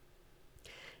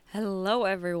Hello,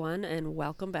 everyone, and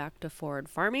welcome back to Forward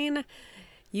Farming.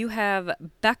 You have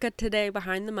Becca today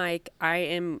behind the mic. I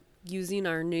am using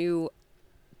our new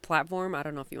platform, I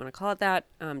don't know if you want to call it that,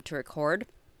 to record.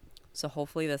 So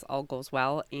hopefully this all goes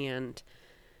well and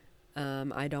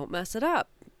I don't mess it up.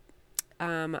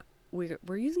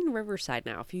 We're using Riverside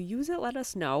now. If you use it, let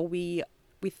us know. We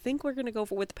think we're going to go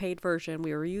with the paid version.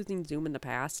 We were using Zoom in the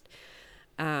past,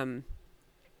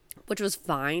 which was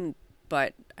fine.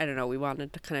 But I don't know, we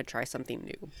wanted to kind of try something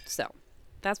new. So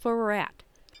that's where we're at.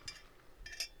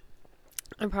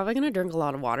 I'm probably going to drink a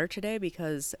lot of water today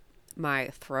because my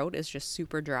throat is just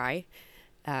super dry.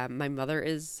 My mother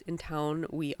is in town.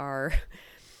 We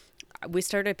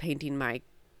started painting my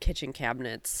kitchen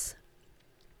cabinets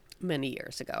many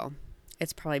years ago.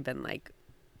 It's probably been like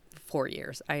 4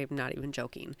 years. I am not even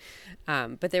joking.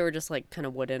 But they were just like kind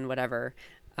of wooden, whatever.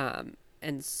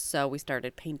 And so we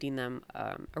started painting them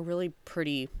a really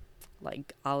pretty,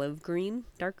 like olive green,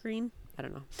 dark green. I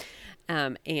don't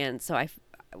know. And so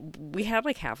we had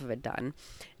like half of it done.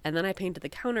 And then I painted the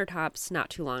countertops not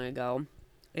too long ago.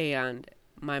 And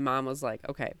my mom was like,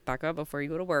 okay, Becca, before you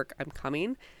go to work, I'm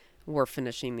coming. We're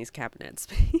finishing these cabinets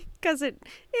because it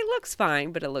looks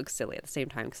fine, but it looks silly at the same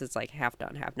time because it's like half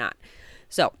done, half not.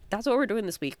 So that's what we're doing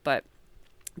this week. But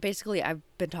basically, I've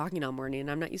been talking all morning, and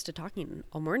I'm not used to talking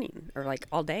all morning or like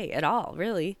all day at all,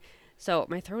 really. So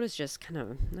my throat is just kind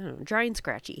of, I don't know, dry and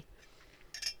scratchy.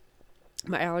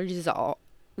 My allergies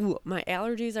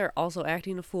are also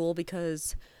acting a fool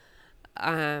because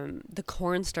the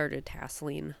corn started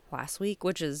tasseling last week,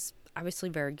 which is obviously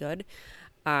very good.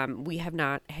 We have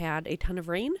not had a ton of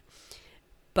rain,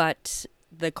 but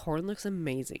the corn looks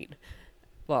amazing.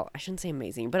 Well, I shouldn't say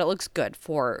amazing, but it looks good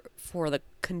for the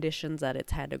conditions that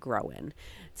it's had to grow in.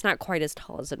 It's not quite as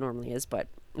tall as it normally is, but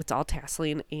it's all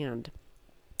tasseling, and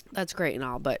that's great and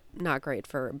all, but not great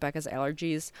for Becca's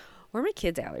allergies or my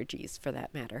kids' allergies for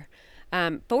that matter.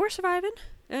 But we're surviving,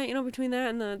 between that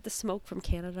and the smoke from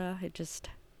Canada. It just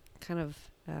kind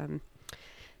of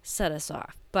set us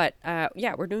off. But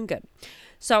yeah, we're doing good.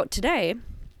 So today,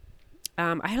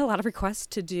 I had a lot of requests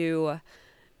to do.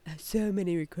 So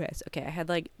many requests. Okay, I had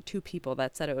like 2 people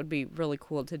that said it would be really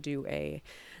cool to do a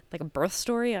birth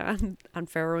story on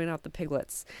farrowing out the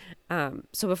piglets.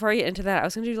 So before I get into that, I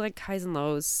was gonna do like highs and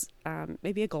lows,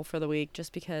 maybe a goal for the week,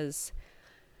 just because,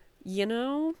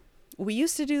 we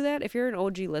used to do that. If you're an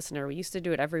OG listener, we used to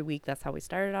do it every week. That's how we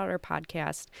started out our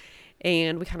podcast,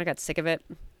 and we kind of got sick of it.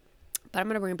 But I'm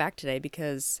gonna bring it back today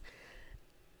because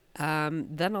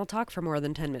then I'll talk for more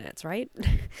than 10 minutes, right?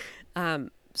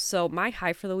 So my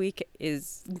high for the week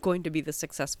is going to be the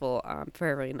successful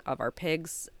farrowing of our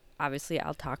pigs. Obviously,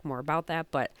 I'll talk more about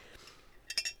that, but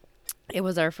it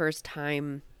was our first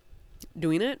time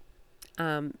doing it.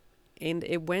 And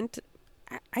it went,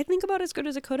 I think, about as good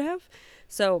as it could have.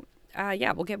 So,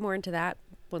 yeah, we'll get more into that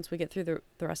once we get through the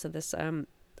rest of this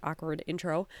awkward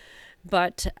intro.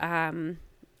 But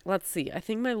let's see. I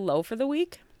think my low for the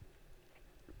week.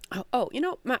 Oh,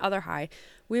 my other high.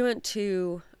 We went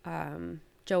to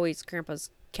Joey's grandpa's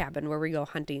cabin where we go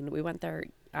hunting. We went there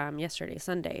yesterday,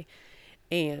 Sunday,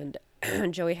 and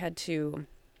Joey had to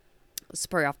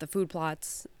spray off the food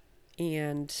plots,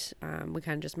 and we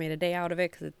kind of just made a day out of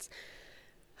it because it's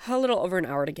a little over an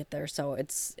hour to get there, so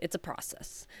it's a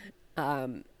process.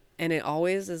 And it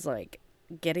always is like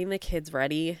getting the kids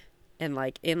ready and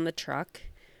like in the truck,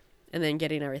 and then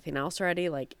getting everything else ready.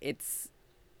 Like it's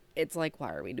like,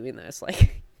 why are we doing this?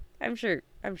 Like, I'm sure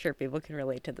people can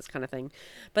relate to this kind of thing.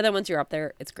 But then once you're up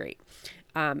there, it's great.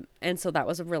 And so that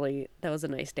was a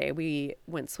nice day. We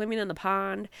went swimming in the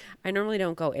pond. I normally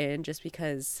don't go in just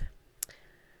because,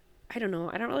 I don't know,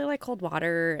 I don't really like cold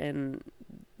water and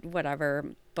whatever.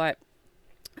 But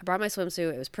I brought my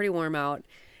swimsuit. It was pretty warm out.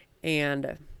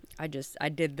 And I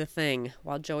did the thing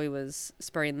while Joey was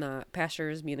spraying the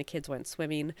pastures. Me and the kids went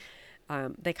swimming.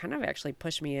 They kind of actually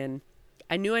pushed me in.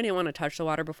 I knew I didn't want to touch the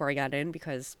water before I got in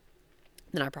because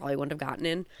then I probably wouldn't have gotten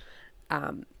in.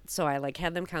 So I like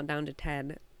had them count down to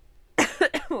 10.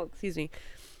 Oh, excuse me.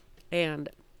 And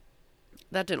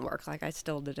that didn't work. Like I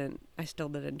still didn't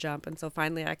jump. And so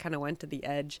finally I kind of went to the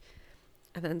edge,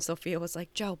 and then Sophia was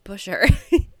like, "Joe, push her."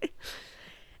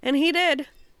 And he did.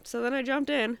 So then I jumped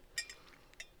in.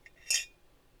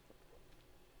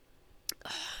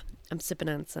 I'm sipping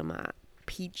on some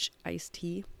peach iced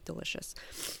tea. Delicious.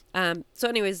 So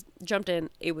anyways, jumped in.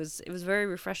 It was very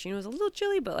refreshing. It was a little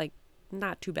chilly, but like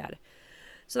not too bad.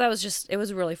 So it was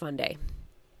a really fun day.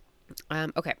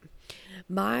 Okay.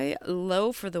 My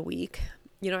low for the week,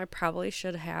 I probably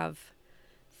should have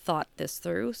thought this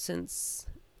through since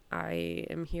I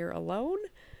am here alone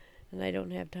and I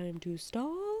don't have time to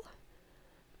stall.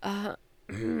 Uh,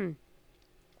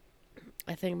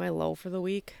 I think my low for the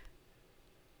week.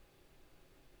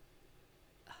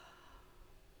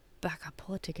 Becca,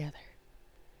 pull it together.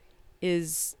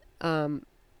 Is okay,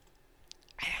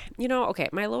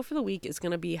 my low for the week is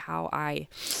gonna be how I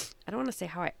don't want to say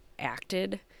how I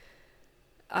acted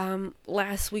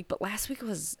last week, but last week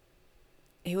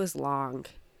it was long,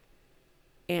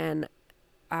 and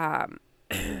um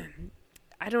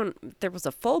there was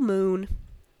a full moon.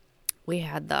 We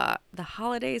had the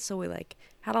holidays, so we like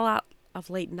had a lot of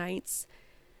late nights.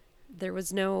 There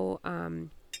was no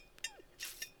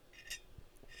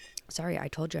sorry, I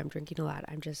told you I'm drinking a lot.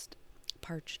 I'm just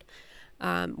parched.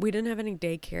 We didn't have any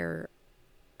daycare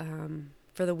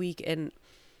for the week, and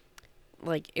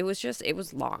like it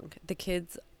was long. The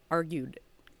kids argued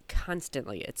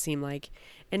constantly, it seemed like,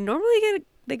 and normally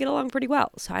they get along pretty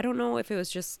well. So I don't know if it was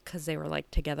just because they were like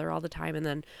together all the time, and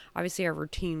then obviously our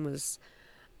routine was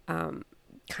kind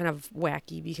of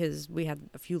wacky because we had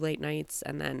a few late nights,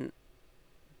 and then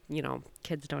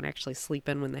kids don't actually sleep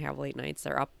in when they have late nights.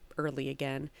 They're up early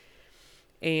again.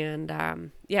 And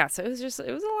so it was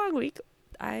a long week.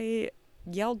 I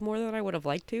yelled more than I would have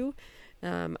liked to.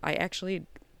 I actually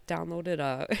downloaded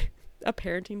a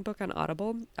parenting book on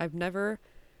Audible. I've never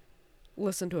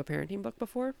listened to a parenting book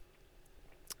before.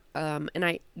 And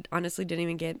I honestly didn't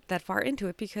even get that far into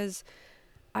it because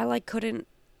I couldn't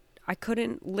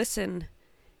listen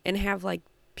and have like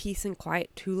peace and quiet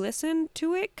to listen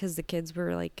to it because the kids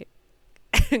were like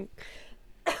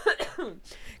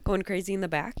going crazy in the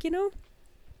back,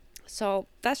 So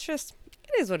that's just,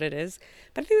 it is what it is.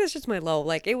 But I think that's just my low.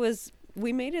 Like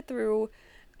we made it through.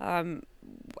 I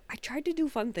tried to do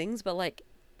fun things, but like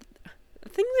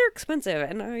things are expensive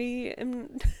and I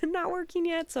am not working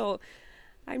yet. So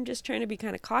I'm just trying to be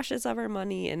kind of cautious of our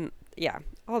money and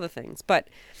all the things. But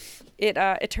it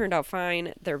turned out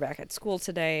fine. They're back at school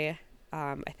today.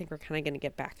 I think we're kind of going to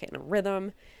get back in a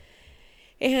rhythm.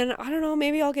 And I don't know,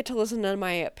 maybe I'll get to listen to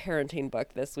my parenting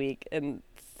book this week and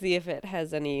see if it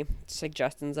has any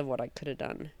suggestions of what I could have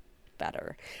done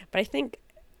better. But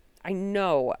I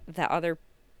know that other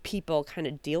people kind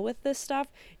of deal with this stuff.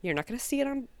 You're not going to see it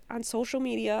on social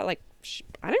media. Like,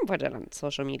 I didn't put it on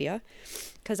social media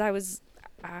because I was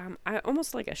I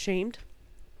almost like ashamed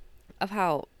of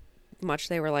how much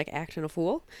they were like acting a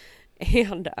fool.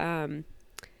 And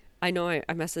I know I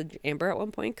messaged Amber at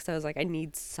one point because I was like, I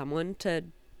need someone to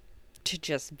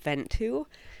just vent to.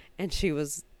 And she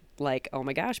was like, oh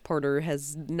my gosh, Porter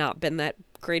has not been that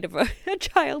great of a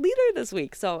child either this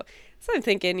week. So I'm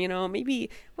thinking, maybe,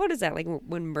 what is that? Like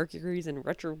when Mercury's in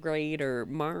retrograde or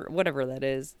whatever that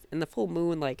is, and the full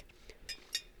moon, like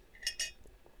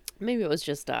maybe it was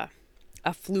just a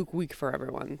fluke week for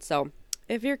everyone. So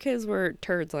if your kids were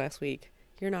turds last week,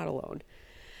 you're not alone.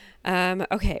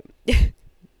 Okay.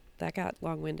 That got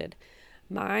long-winded.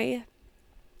 My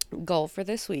goal for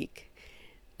this week,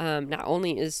 not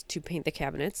only is to paint the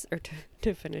cabinets or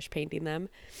to finish painting them,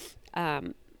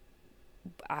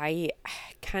 I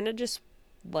kind of just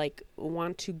like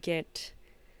want to get,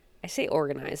 I say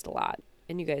organized a lot,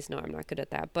 and you guys know I'm not good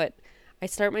at that, but I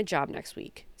start my job next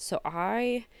week. So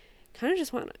I kind of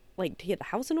just want like to get the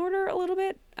house in order a little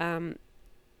bit.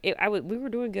 We were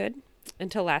doing good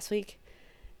until last week.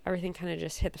 Everything kind of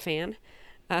just hit the fan.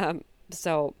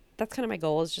 So that's kind of my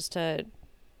goal, is just to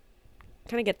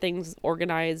kind of get things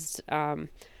organized. I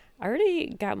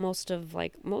already got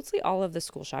mostly all of the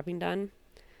school shopping done,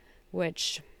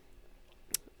 which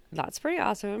that's pretty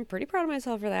awesome. I'm pretty proud of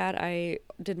myself for that. I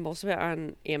did most of it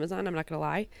on Amazon. I'm not going to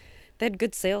lie. They had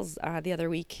good sales, the other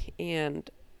week, and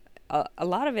a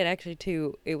lot of it actually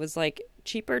too, it was like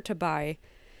cheaper to buy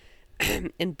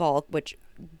in bulk, which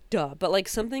duh, but like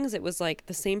some things it was like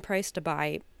the same price to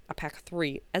buy a pack of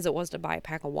 3 as it was to buy a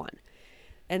pack of 1.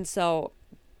 And so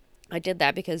I did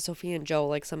that because Sophia and Joe,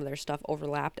 like some of their stuff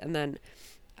overlapped, and then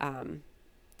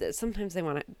sometimes they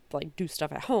want to like do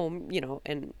stuff at home,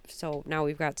 and so now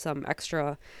we've got some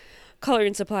extra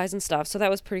coloring supplies and stuff. So that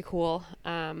was pretty cool.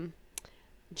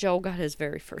 Joe got his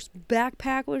very first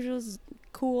backpack, which was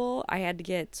cool. I had to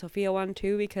get Sophia one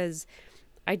too because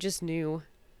I just knew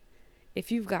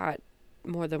if you've got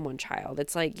more than one child,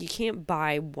 it's like you can't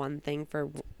buy one thing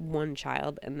for one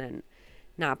child and then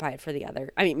not buy it for the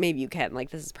other. I mean, maybe you can.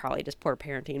 Like, this is probably just poor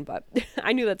parenting, but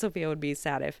I knew that Sophia would be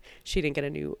sad if she didn't get a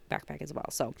new backpack as well.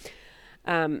 So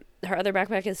her other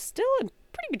backpack is still in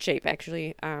pretty good shape,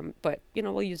 actually. But,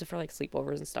 we'll use it for, like,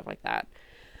 sleepovers and stuff like that.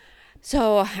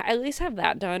 So I at least have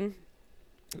that done.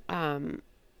 And,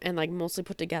 like, mostly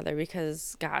put together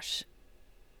because, gosh,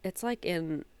 it's like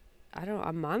in, I don't know,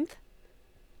 a month?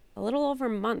 A little over a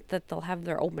month that they'll have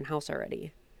their open house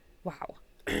already. Wow.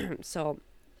 So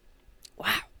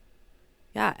Wow.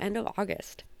 Yeah, end of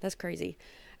August. That's crazy.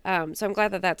 So I'm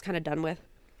glad that that's kind of done with.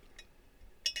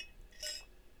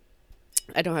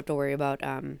 I don't have to worry about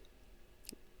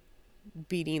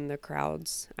beating the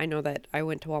crowds. I know that I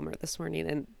went to Walmart this morning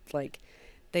and like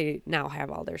they now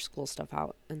have all their school stuff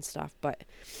out and stuff, but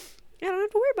I don't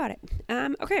have to worry about it.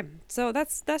 Okay, so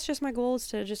that's just my goal, is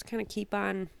to just kind of keep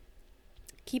on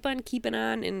keeping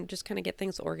on and just kind of get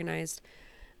things organized.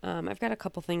 I've got a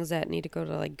couple things that need to go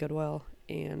to like Goodwill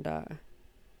and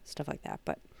stuff like that.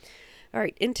 But all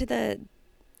right, into the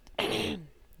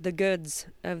the goods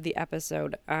of the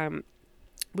episode.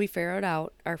 We farrowed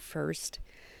out our first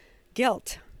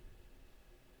gilt.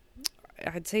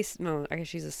 I'd say, no, I guess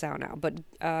she's a sow now. But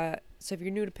so if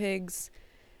you're new to pigs,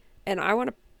 and I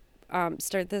want to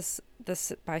start this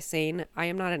by saying I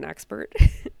am not an expert.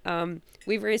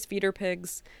 We've raised feeder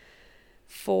pigs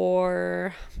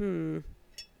for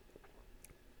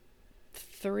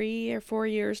 3 or 4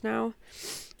 years now.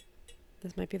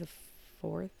 This might be the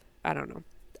 4th. I don't know.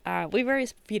 We've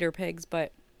raised feeder pigs,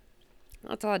 but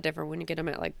it's a lot different when you get them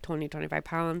at like 20, 25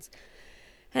 pounds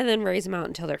and then raise them out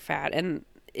until they're fat. And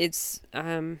it's, I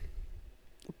don't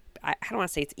want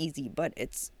to say it's easy, but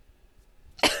it's,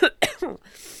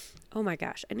 oh my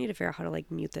gosh, I need to figure out how to like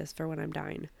mute this for when I'm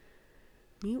dying.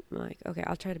 Mute mic. Okay,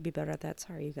 I'll try to be better at that.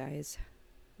 Sorry, you guys.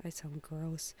 I sound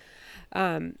gross.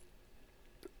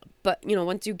 But you know,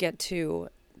 once you get them,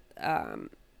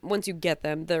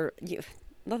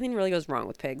 nothing really goes wrong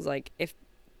with pigs. Like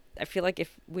I feel like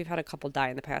if we've had a couple die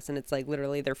in the past and it's like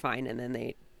literally they're fine and then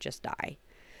they just die.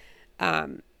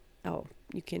 Oh,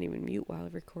 you can't even mute while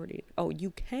recording. Oh,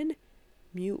 you can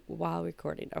mute while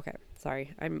recording. Okay,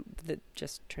 sorry. I'm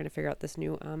just trying to figure out this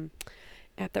new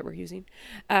app that we're using.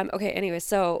 Okay, anyway,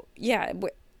 so yeah,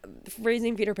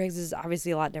 raising feeder pigs is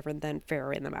obviously a lot different than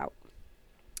farrowing them out.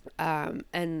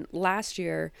 And last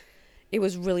year it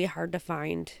was really hard to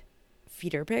find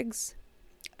feeder pigs.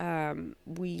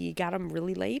 We got them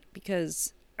really late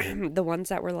because the ones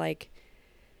that were like,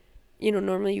 you know,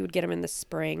 normally you would get them in the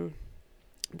spring,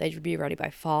 they would be ready by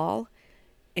fall,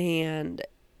 and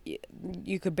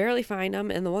you could barely find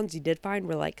them. And the ones you did find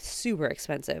were like super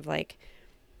expensive. Like,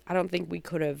 I don't think we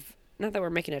could have, not that we're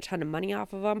making a ton of money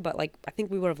off of them, but like, I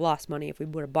think we would have lost money if we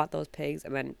would have bought those pigs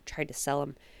and then tried to sell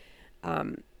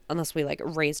them. Unless we like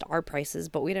raised our prices,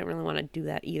 but we didn't really want to do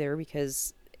that either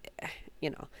because, you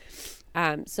know,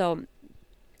 so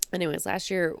anyways, last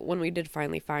year when we did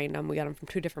finally find them, we got them from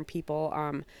 2 different people.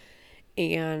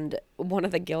 And one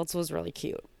of the gilts was really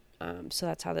cute. So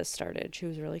that's how this started. She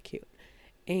was really cute.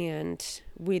 And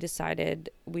we decided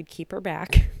we'd keep her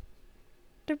back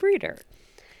to breed her.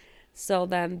 So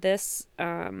then this,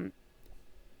 oh,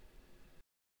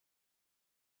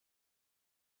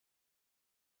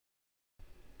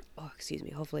 excuse me.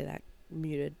 Hopefully that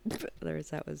muted.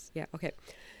 That was, yeah. Okay.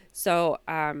 So,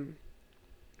 I'm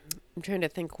trying to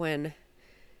think when.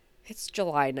 It's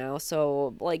July now.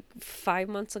 So like 5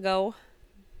 months ago.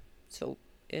 So,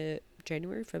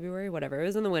 January, February, whatever. It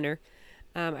was in the winter.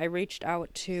 I reached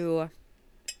out to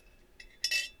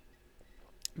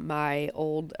my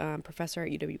old professor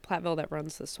at UW-Platteville that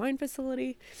runs the swine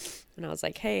facility. And I was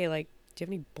like, hey, like, do you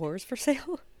have any boars for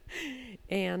sale?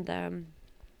 And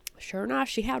sure enough,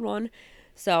 she had one.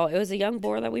 So it was a young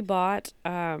boar that we bought.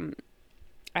 I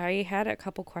had a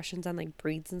couple questions on like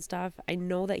breeds and stuff. I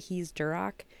know that he's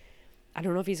Duroc. I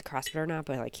don't know if he's a crossbred or not,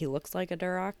 but like he looks like a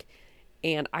Duroc.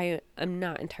 And I am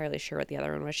not entirely sure what the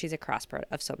other one was. She's a crossbred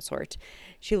of some sort.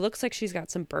 She looks like she's got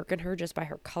some Burke in her just by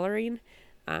her coloring.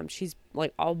 She's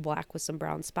like all black with some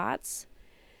brown spots.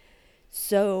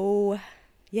 So,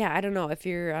 yeah, I don't know if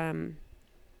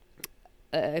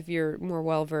you're more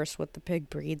well versed with the pig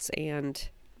breeds, and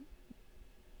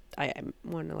I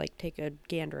want to like take a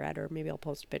gander at her. Maybe I'll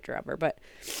post a picture of her, but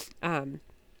I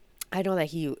know that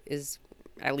he is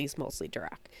at least mostly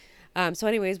Duroc. So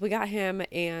anyways, we got him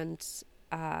and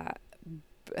got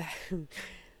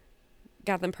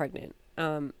them pregnant. I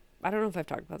don't know if I've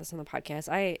talked about this on the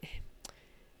podcast.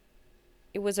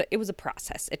 It was a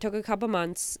process. It took a couple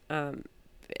months.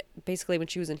 Basically, when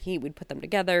she was in heat, we'd put them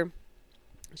together.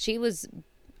 She's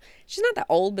not that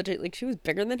old, but like she was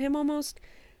bigger than him almost.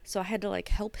 So I had to like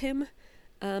help him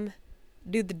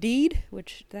do the deed,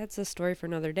 which that's a story for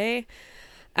another day.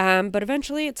 But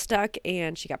eventually it stuck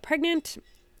and she got pregnant,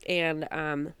 and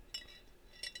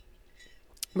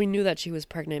we knew that she was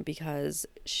pregnant because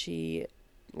she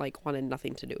like wanted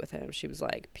nothing to do with him. She was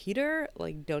like, Peter,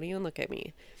 like, don't even look at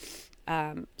me.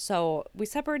 So we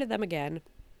separated them again.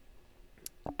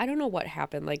 I don't know what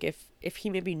happened. Like if he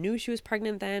maybe knew she was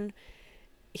pregnant then,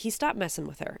 he stopped messing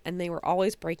with her and they were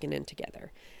always breaking in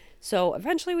together. So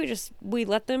eventually we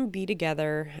let them be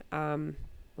together,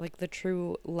 like the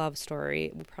true love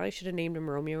story. We probably should have named them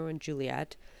Romeo and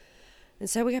Juliet.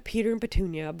 Instead we got Peter and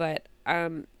Petunia, but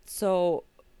so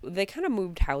they kind of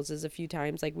moved houses a few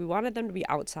times. Like we wanted them to be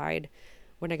outside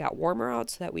when it got warmer out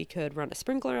so that we could run a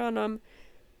sprinkler on them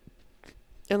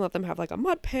and let them have like a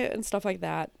mud pit and stuff like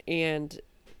that. And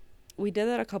we did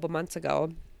that a couple months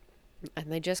ago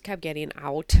and they just kept getting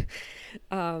out.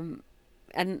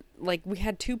 And like we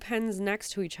had two pens next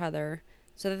to each other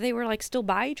so that they were like still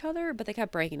by each other, but they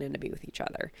kept breaking in to be with each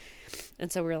other.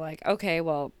 And so we were like, okay,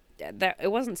 well, that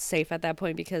it wasn't safe at that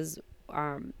point because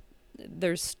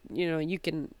there's, you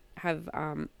can have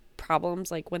problems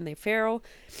like when they farrow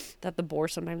that the boar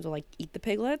sometimes will like eat the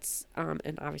piglets,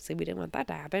 and obviously we didn't want that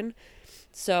to happen.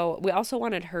 So we also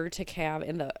wanted her to calve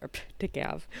in the to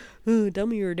calve. Tell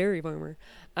me you're a dairy farmer.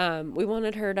 We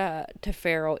wanted her to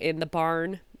farrow in the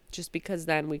barn just because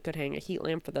then we could hang a heat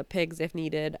lamp for the pigs if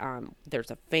needed. There's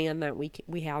a fan that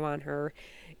we have on her,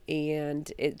 and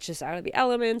it's just out of the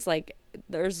elements. Like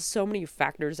there's so many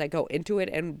factors that go into it,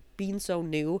 and being so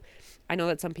new, I know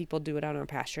that some people do it out on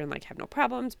pasture and like have no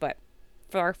problems, but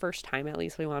for our first time at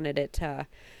least we wanted to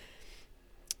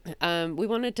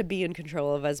be in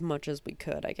control of as much as we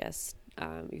could, I guess.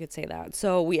 You could say that.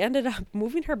 So we ended up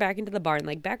moving her back into the barn,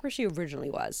 like back where she originally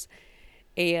was,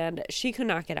 and she could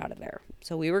not get out of there,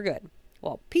 so we were good.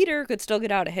 Well, Peter could still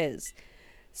get out of his.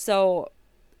 So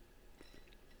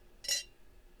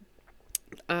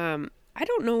I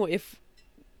don't know if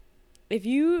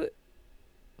you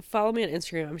follow me on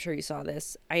Instagram, I'm sure you saw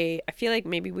this. I feel like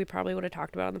maybe we probably would have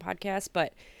talked about it on the podcast,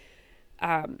 but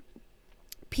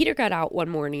Peter got out one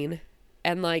morning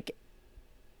and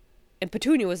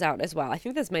Petunia was out as well. I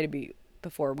think this might be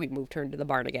before we moved her into the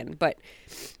barn again,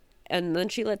 and then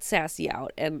she let Sassy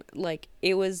out and like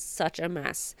it was such a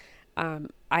mess. I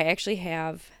actually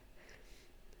have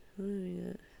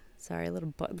sorry, little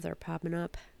buttons are popping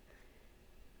up.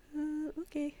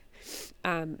 Okay.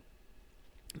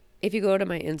 If you go to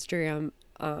my Instagram,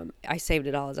 I saved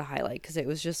it all as a highlight because it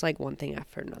was just like one thing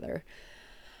after another.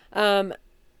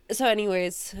 So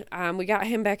anyways, we got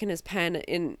him back in his pen,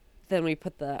 and then we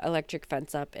put the electric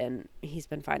fence up, and he's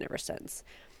been fine ever since.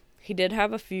 He did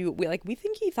have a few, we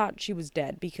think he thought she was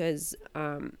dead because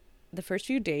the first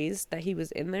few days that he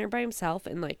was in there by himself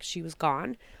and like she was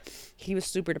gone, he was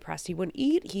super depressed. He wouldn't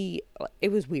eat.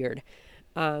 It was weird.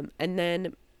 And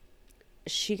then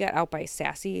she got out by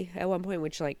Sassy at one point,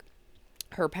 which like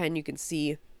her pen, you can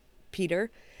see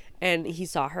Peter, and he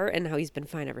saw her, and now he's been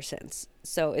fine ever since.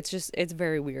 So it's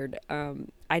very weird.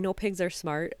 I know pigs are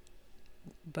smart,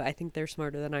 but I think they're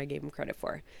smarter than I gave him credit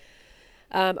for.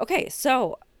 Okay,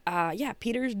 so yeah,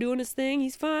 Peter's doing his thing.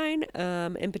 He's fine.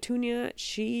 And Petunia,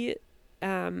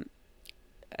 so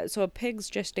a pig's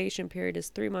gestation period is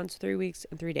 3 months, 3 weeks,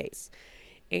 and 3 days.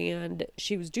 And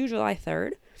she was due July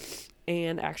 3rd.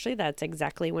 And actually, that's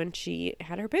exactly when she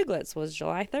had her piglets, was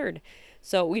July 3rd.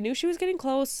 So we knew she was getting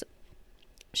close.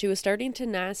 She was starting to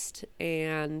nest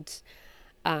and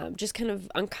just kind of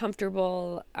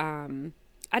uncomfortable.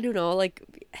 I don't know, like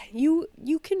you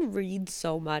can read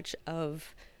so much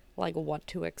of like what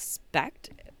to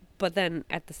expect, but then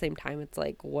at the same time, it's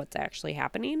like what's actually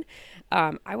happening.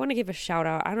 I want to give a shout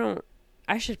out.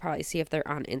 I should probably see if they're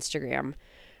on Instagram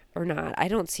or not. I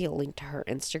don't see a link to her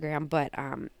Instagram, but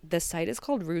the site is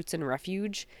called Roots and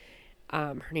Refuge.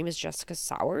 Her name is Jessica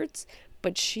Sowards,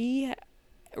 but she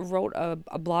wrote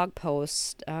a blog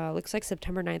post, looks like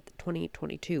September 9th,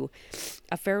 2022,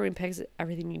 a farrowing pigs,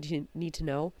 everything you need to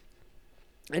know.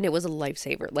 And it was a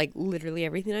lifesaver. Like literally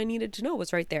everything I needed to know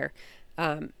was right there.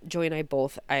 Joy and I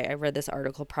both, I read this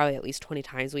article probably at least 20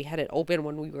 times. We had it open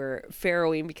when we were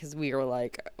farrowing because we were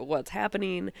like, what's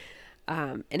happening?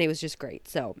 And it was just great.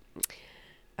 So,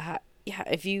 yeah,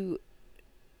 if you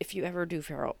ever do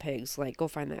farrow pigs, like go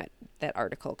find that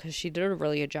article, because she did a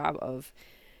really good job of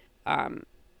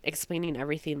explaining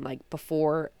everything like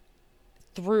before,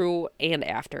 through, and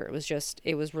after.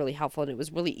 It was really helpful, and it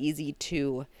was really easy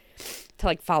to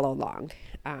like follow along.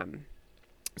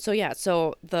 So yeah,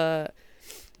 so the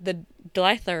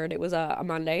July 3rd, it was a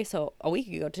Monday, so a week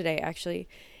ago today actually,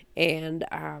 and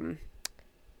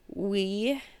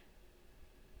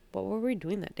what were we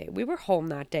doing that day? We were home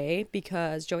that day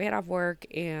because Joey had off work,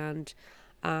 and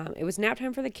it was nap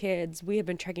time for the kids. We had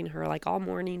been checking her like all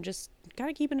morning, just kind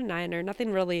of keeping an eye on her.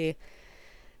 Nothing really,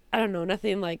 I don't know,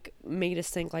 nothing like made us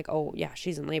think like, oh yeah,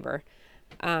 she's in labor.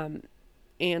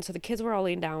 And so the kids were all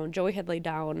laying down. Joey had laid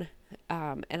down,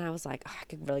 and I was like, oh, I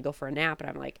could really go for a nap. And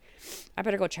I'm like, I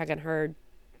better go check on her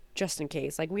just in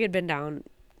case. Like we had been down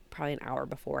probably an hour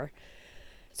before.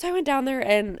 So I went down there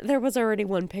and there was already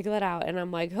one piglet out, and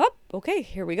I'm like, oh, okay,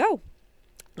 here we go.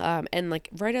 And like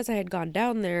right as I had gone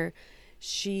down there,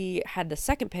 she had the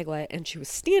second piglet, and she was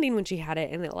standing when she had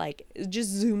it, and it like just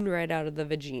zoomed right out of the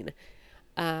vagine.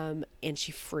 And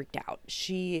she freaked out.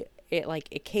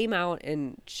 It came out,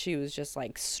 and she was just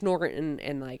like snorting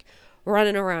and like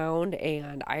running around,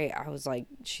 and I was like,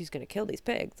 she's gonna kill these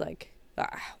pigs. Like,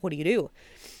 what do you do?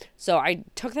 So I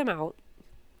took them out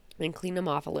and cleaned them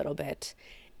off a little bit.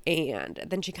 And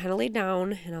then she kind of laid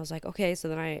down, and I was like, okay. So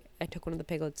then I took one of the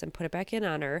piglets and put it back in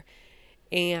on her.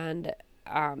 And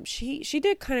she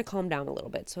did kind of calm down a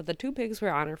little bit. So the two pigs were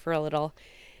on her for a little,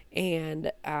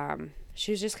 and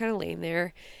she was just kind of laying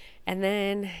there. And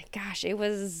then, gosh, it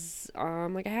was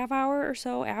like a half hour or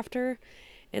so after,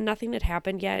 and nothing had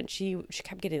happened yet. And she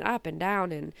kept getting up and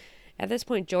down, and at this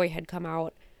point, Joy had come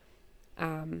out.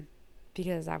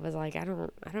 Because I was like, I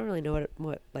don't really know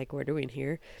what like we're doing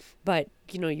here, but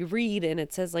you read, and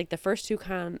it says like the first two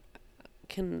can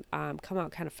come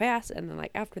out kind of fast, and then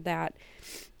like after that,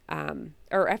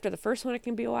 or after the first one, it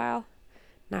can be a while.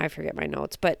 Now I forget my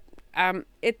notes, but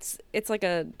it's like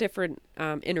a different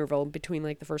interval between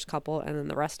like the first couple and then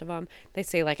the rest of them. They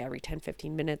say like every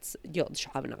 10-15 minutes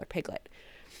she'll have another piglet,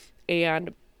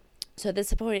 and so at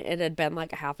this point it had been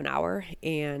like a half an hour,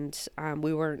 and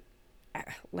we weren't.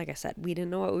 Like I said, we didn't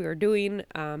know what we were doing.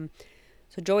 So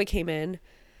Joey came in,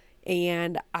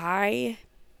 and I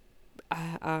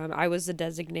was the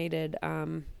designated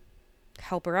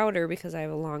helper outer because I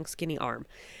have a long, skinny arm.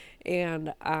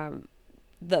 And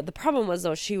the problem was,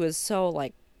 though, she was so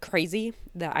like crazy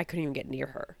that I couldn't even get near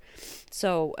her.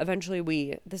 So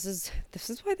eventually this is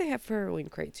why they have farrowing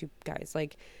crates, you guys.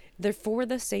 Like, they're for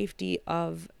the safety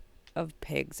of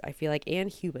pigs, I feel like, and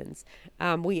humans.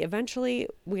 We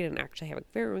didn't actually have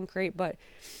a farrowing crate, but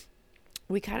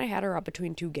we kind of had her up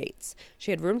between two gates.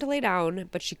 She had room to lay down,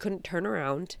 but she couldn't turn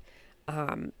around.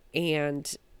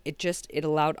 And it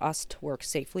allowed us to work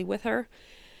safely with her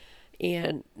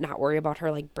and not worry about her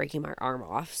like breaking my arm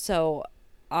off. So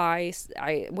I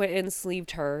went and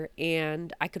sleeved her,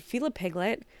 and I could feel a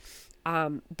piglet.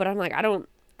 But I'm like, I don't,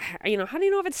 how do you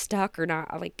know if it's stuck or not?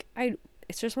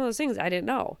 It's just one of those things I didn't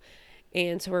know.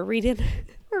 And so we're reading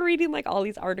like all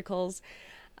these articles.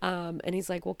 And he's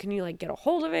like, well, can you like get a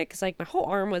hold of it? Cause like my whole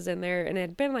arm was in there, and it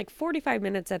had been like 45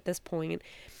 minutes at this point.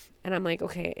 And I'm like,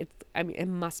 okay, it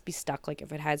must be stuck. Like,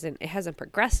 if it hasn't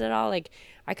progressed at all. Like,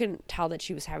 I couldn't tell that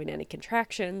she was having any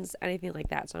contractions, anything like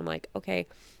that. So I'm like, okay,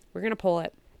 we're going to pull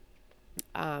it.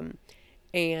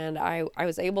 And I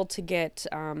was able to get,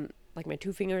 like my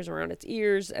 2 fingers around its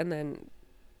ears and then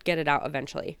get it out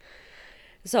eventually.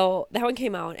 So that one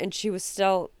came out, and she was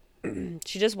still,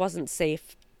 she just wasn't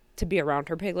safe to be around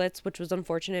her piglets, which was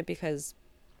unfortunate because,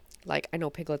 like, I know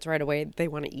piglets right away, they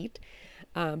want to eat.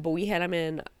 But we had them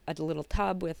in a little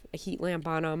tub with a heat lamp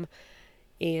on them.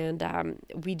 And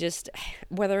we just,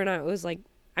 whether or not it was like,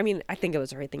 I mean, I think it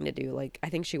was the right thing to do. Like, I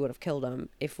think she would have killed them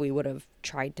if we would have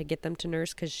tried to get them to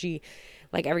nurse, because she,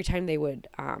 like, every time they would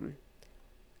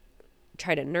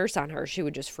try to nurse on her, she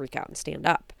would just freak out and stand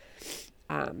up.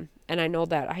 And I know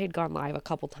that I had gone live a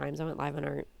couple times. I went live on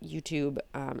our YouTube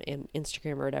and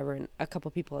Instagram or whatever, and a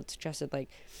couple people had suggested, like,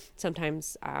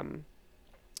 sometimes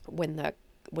when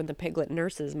the piglet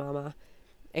nurses mama,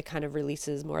 it kind of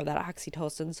releases more of that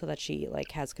oxytocin so that she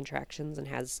like has contractions and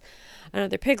has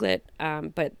another piglet.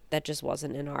 But that just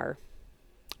wasn't in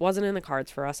the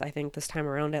cards for us, I think, this time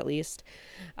around at least.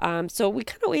 So we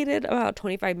kind of waited about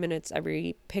 25 minutes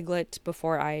every piglet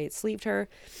before I sleeved her.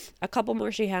 A couple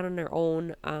more she had on her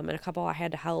own, and a couple I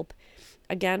had to help.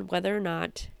 Again, whether or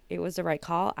not it was the right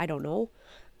call, I don't know.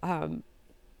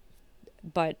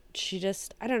 But she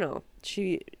just, I don't know.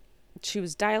 She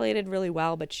was dilated really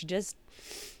well, but she just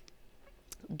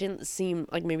didn't seem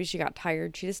like, maybe she got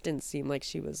tired. She just didn't seem like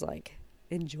she was like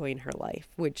enjoying her life,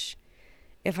 which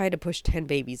if I had to push 10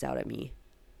 babies out at me,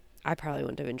 I probably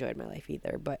wouldn't have enjoyed my life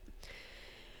either. But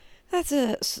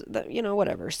that's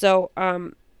whatever. So,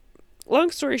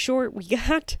 long story short, we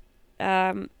got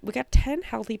 10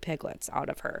 healthy piglets out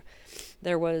of her.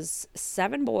 There was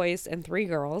 7 boys and 3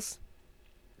 girls.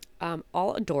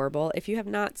 All adorable. If you have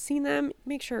not seen them,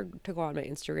 make sure to go on my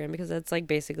Instagram, because that's like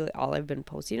basically all I've been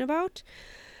posting about.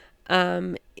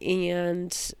 And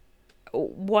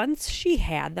once she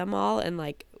had them all and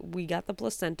like we got the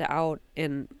placenta out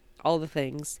and all the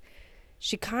things,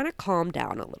 she kind of calmed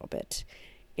down a little bit.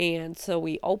 And so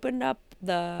we opened up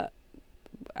the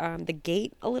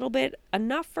gate a little bit,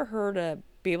 enough for her to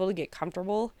be able to get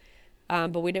comfortable.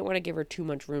 But we didn't want to give her too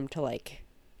much room to like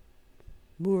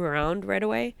move around right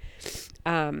away.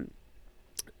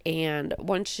 And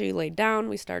once she laid down,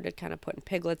 we started kind of putting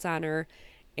piglets on her,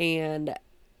 and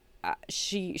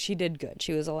she did good.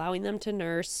 She was allowing them to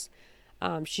nurse.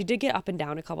 She did get up and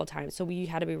down a couple times, so we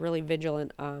had to be really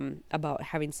vigilant about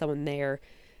having someone there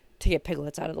to get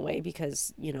piglets out of the way,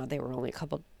 because they were only a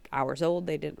couple hours old.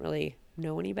 They didn't really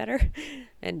know any better,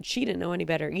 and she didn't know any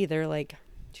better either. Like,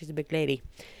 she's a big lady.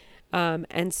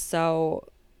 And so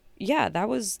yeah, that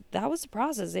was the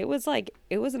process. It was an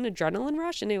adrenaline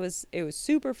rush, and it was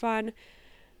super fun,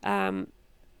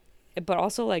 but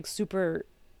also like super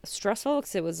stressful,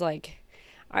 because it was like,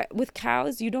 with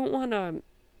cows, you don't want to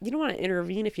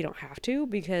intervene if you don't have to,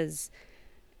 because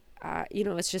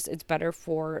it's better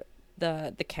for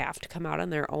the calf to come out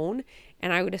on their own.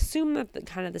 And I would assume that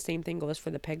kind of the same thing goes for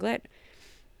the piglet.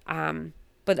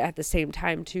 But at the same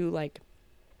time too, like,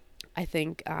 I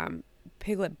think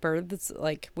piglet births,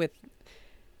 like,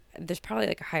 there's probably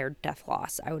like a higher death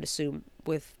loss, I would assume,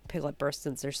 with piglet births,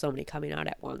 since there's so many coming out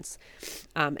at once.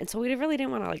 And so we really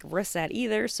didn't want to like risk that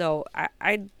either. So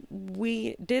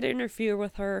we did interfere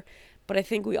with her, but I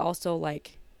think we also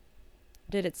like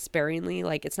did it sparingly.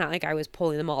 Like, it's not like I was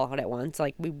pulling them all out at once.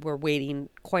 Like, we were waiting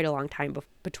quite a long time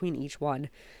between each one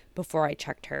before I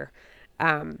checked her.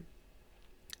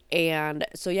 And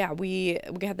so yeah, we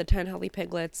had the 10 healthy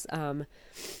piglets.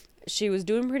 She was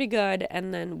doing pretty good,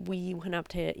 and then we went up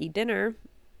to eat dinner,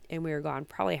 and we were gone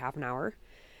probably half an hour.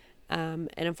 And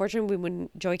unfortunately, when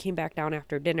Joey came back down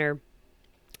after dinner,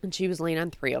 and she was laying on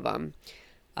 3 of them,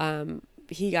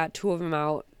 he got 2 of them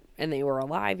out, and they were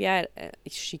alive yet.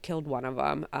 She killed one of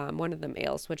them, one of the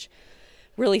males, which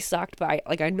really sucked. But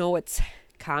I know it's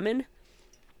common.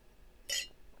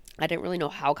 I didn't really know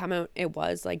how common it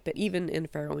was, like, but even in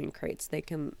farrowing crates, they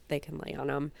can lay on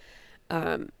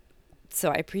them. So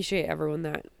I appreciate everyone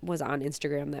that was on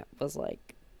Instagram that was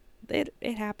like,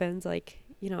 it happens, like,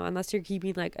 unless you're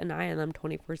keeping like an eye on them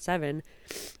 24/7,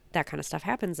 that kind of stuff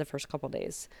happens the first couple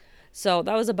days. So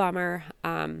that was a bummer.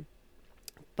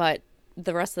 But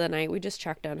the rest of the night, we just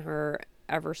checked on her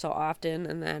ever so often,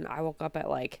 and then I woke up at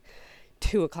like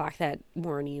 2:00 that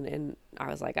morning, and I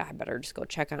was like, I better just go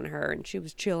check on her. And she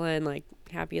was chilling, like,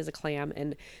 happy as a clam,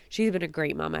 and she's been a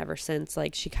great mom ever since.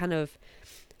 Like, she kind of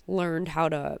learned how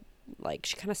to, like,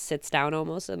 she kind of sits down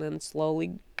almost, and then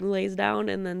slowly lays down,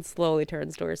 and then slowly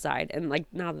turns to her side. And like,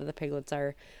 now that the piglets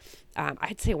are,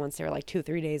 I'd say once they're like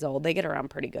 2-3 days old, they get around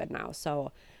pretty good now.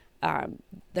 So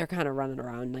they're kind of running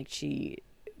around. Like, she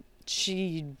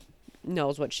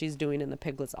knows what she's doing, and the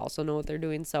piglets also know what they're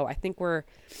doing. So I think we're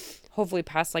hopefully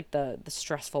past like the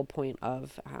stressful point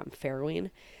of farrowing.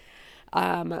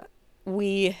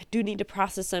 We do need to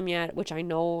process them yet, which I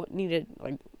know needed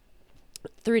like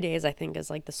 3 days, I think,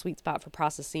 is like the sweet spot for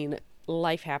processing.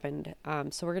 Life happened.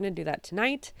 So we're going to do that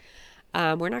tonight.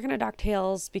 We're not going to dock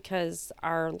tails, because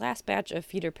our last batch of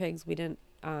feeder pigs, they didn't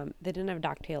have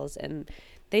dock tails, and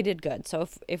they did good. So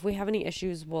if we have any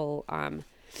issues, we'll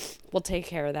take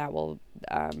care of that. We'll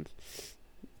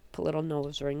put little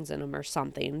nose rings in them or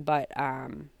something. But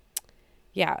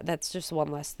yeah, that's just one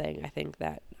less thing, I think,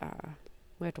 that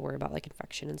we have to worry about, like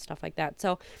infection and stuff like that.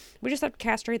 So we just have to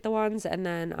castrate the ones, and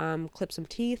then clip some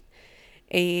teeth,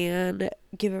 and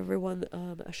give everyone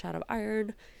a shot of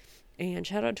iron. And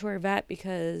shout out to our vet,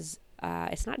 because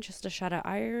it's not just a shot of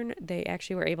iron. They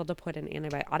actually were able to put an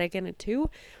antibiotic in it too.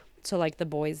 So like the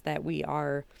boys that we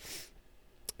are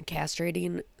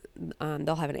castrating,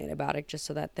 they'll have an antibiotic just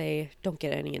so that they don't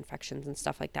get any infections and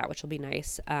stuff like that, which will be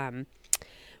nice.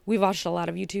 We watched a lot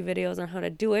of YouTube videos on how to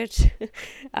do it.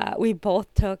 We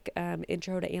both took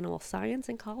Intro to Animal Science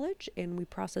in college, and we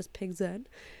processed pigs then.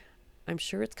 I'm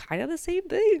sure it's kind of the same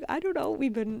thing. I don't know.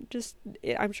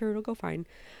 I'm sure it'll go fine.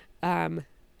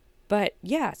 But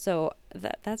yeah, so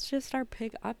that's just our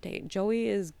pig update. Joey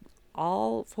is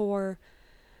all for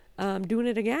doing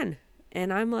it again.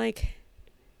 And I'm like,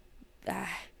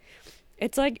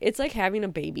 it's like having a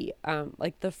baby.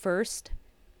 Like the first,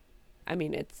 I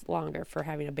mean, it's longer for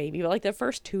having a baby, but like the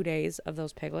first 2 days of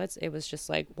those piglets, it was just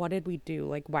like, what did we do?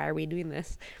 Like, why are we doing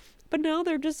this? But now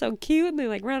they're just so cute, and they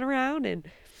like run around. And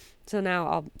so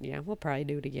now we'll probably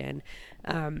do it again.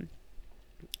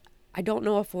 I don't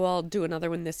know if we'll do another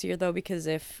one this year though, because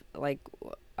if like,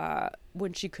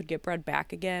 when she could get bred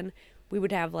back again, we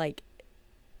would have like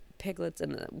piglets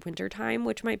in the winter time,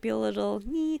 which might be a little,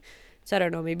 so I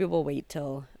don't know, maybe we'll wait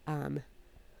till, when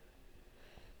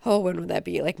would that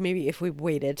be? Like, maybe if we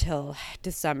waited till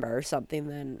December or something,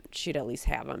 then she'd at least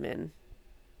have them in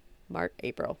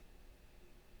April,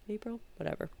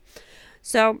 whatever.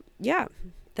 So yeah,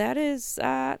 that is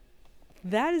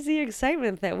the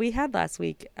excitement that we had last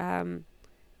week.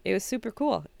 It was super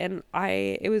cool, and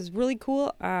it was really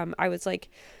cool. I was like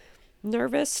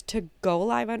nervous to go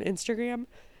live on Instagram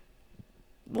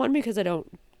One, because I don't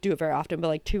do it very often, but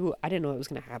like two, I didn't know it was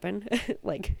going to happen.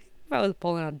 Like if I was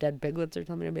pulling out dead piglets or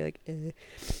something, I'd be like, eh.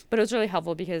 But it was really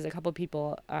helpful because a couple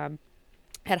people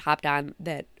had hopped on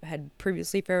that had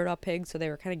previously ferreted out pigs, so they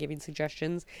were kind of giving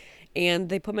suggestions, and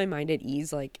they put my mind at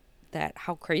ease, like that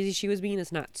how crazy she was being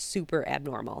is not super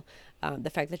abnormal.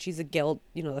 The fact that she's a gilt,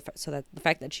 so that the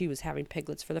fact that she was having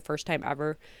piglets for the first time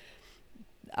ever,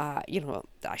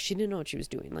 she didn't know what she was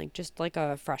doing. Like just like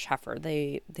a fresh heifer,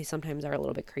 they sometimes are a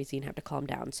little bit crazy and have to calm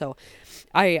down. So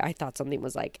I thought something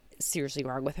was like seriously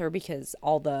wrong with her, because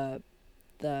all the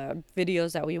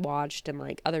videos that we watched and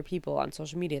like other people on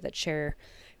social media that share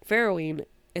farrowing,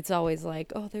 it's always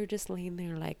like, oh, they're just laying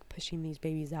there like pushing these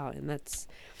babies out, and that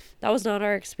was not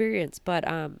our experience. But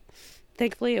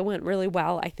thankfully it went really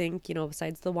well, I think,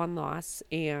 besides the one loss,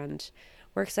 and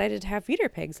we're excited to have feeder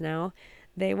pigs now.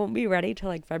 They won't be ready till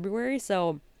like February,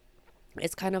 so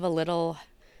it's kind of a little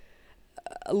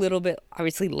bit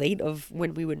obviously late of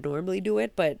when we would normally do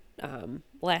it, but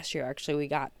last year actually we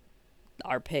got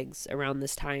our pigs around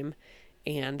this time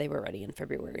and they were ready in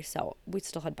February, so we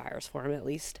still had buyers for them at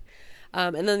least.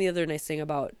 And then the other nice thing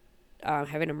about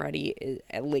having them ready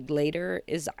later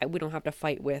is we don't have to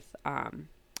fight with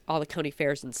all the county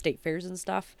fairs and state fairs and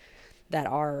stuff that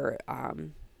are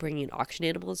bringing auction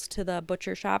animals to the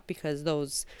butcher shop, because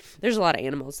there's a lot of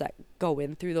animals that go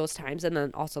in through those times, and then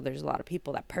also there's a lot of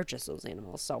people that purchase those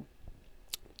animals, so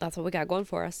that's what we got going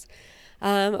for us.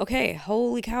 Okay,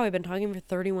 holy cow, I've been talking for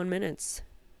 31 minutes.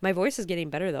 My voice is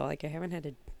getting better though, like I haven't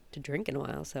had to drink in a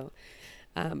while, so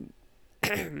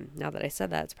now that I said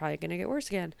that, it's probably gonna get worse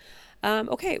again.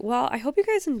 Okay, well, I hope you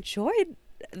guys enjoyed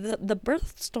the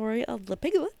birth story of the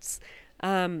piglets.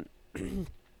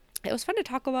 It was fun to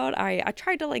talk about. I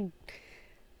tried to like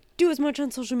do as much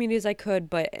on social media as I could,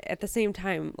 but at the same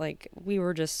time, like we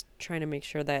were just trying to make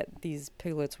sure that these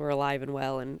piglets were alive and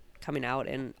well and coming out,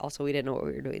 and also we didn't know what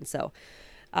we were doing. So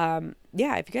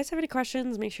yeah, if you guys have any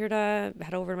questions, make sure to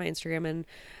head over to my Instagram and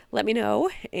let me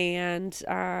know. And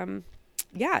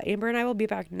yeah, Amber and I will be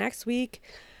back next week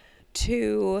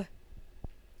to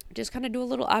just kind of do a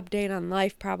little update on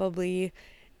life probably,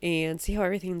 and see how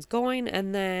everything's going.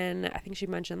 And then I think she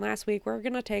mentioned last week, we're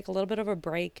going to take a little bit of a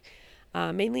break,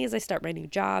 mainly as I start my new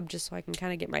job, just so I can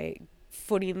kind of get my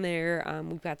footing there.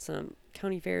 We've got some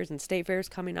county fairs and state fairs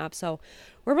coming up, so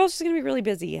we're both just going to be really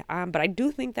busy. But I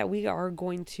do think that we are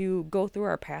going to go through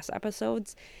our past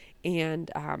episodes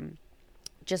and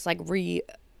just like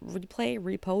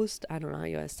repost, I don't know how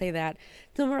you want to say that,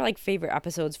 some of our like favorite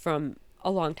episodes from a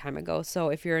long time ago. So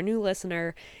if you're a new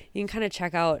listener, you can kind of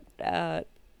check out the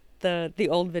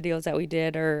old videos that we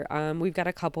did, or we've got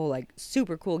a couple like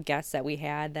super cool guests that we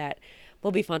had that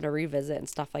will be fun to revisit and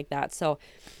stuff like that. So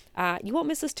you won't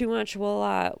miss us too much.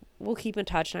 We'll keep in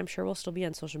touch, and I'm sure we'll still be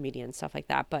on social media and stuff like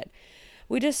that. But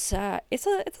we just it's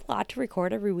a lot to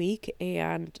record every week,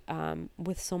 and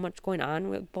with so much going on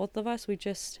with both of us, we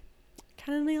just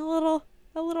kind of need a little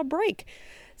break.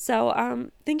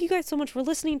 So thank you guys so much for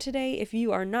listening today. If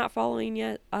you are not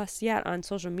following us yet on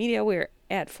social media, we're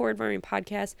at Forward Farming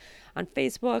Podcast on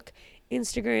Facebook,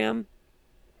 Instagram,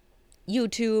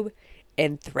 YouTube,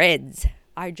 and Threads.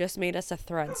 I just made us a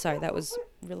thread. Sorry, that was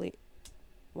really,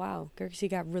 wow, Gerxie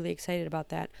got really excited about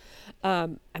that. I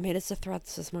made us a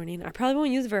threads this morning. I probably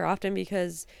won't use it very often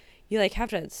because you like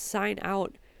have to sign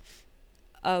out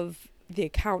of the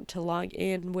account to log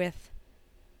in with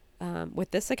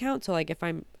this account. So like if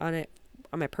I'm on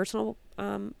my personal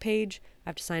page, I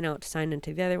have to sign out to sign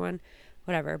into the other one,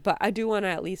 whatever. But I do want to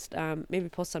at least maybe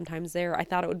post sometimes there. I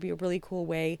thought it would be a really cool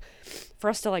way for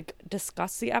us to like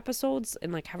discuss the episodes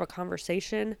and like have a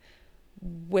conversation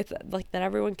with like that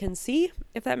everyone can see,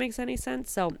 if that makes any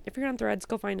sense. So if you're on Threads,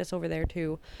 go find us over there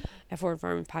too at Forward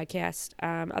Farming Podcast.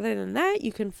 Other than that,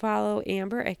 you can follow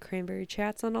Amber at Cranberry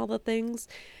Chats on all the things,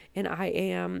 and I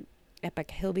am at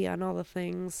Becca Hilby on all the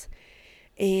things.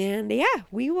 And yeah,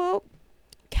 we will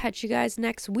catch you guys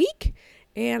next week,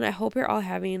 and I hope you're all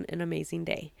having an amazing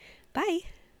day. Bye.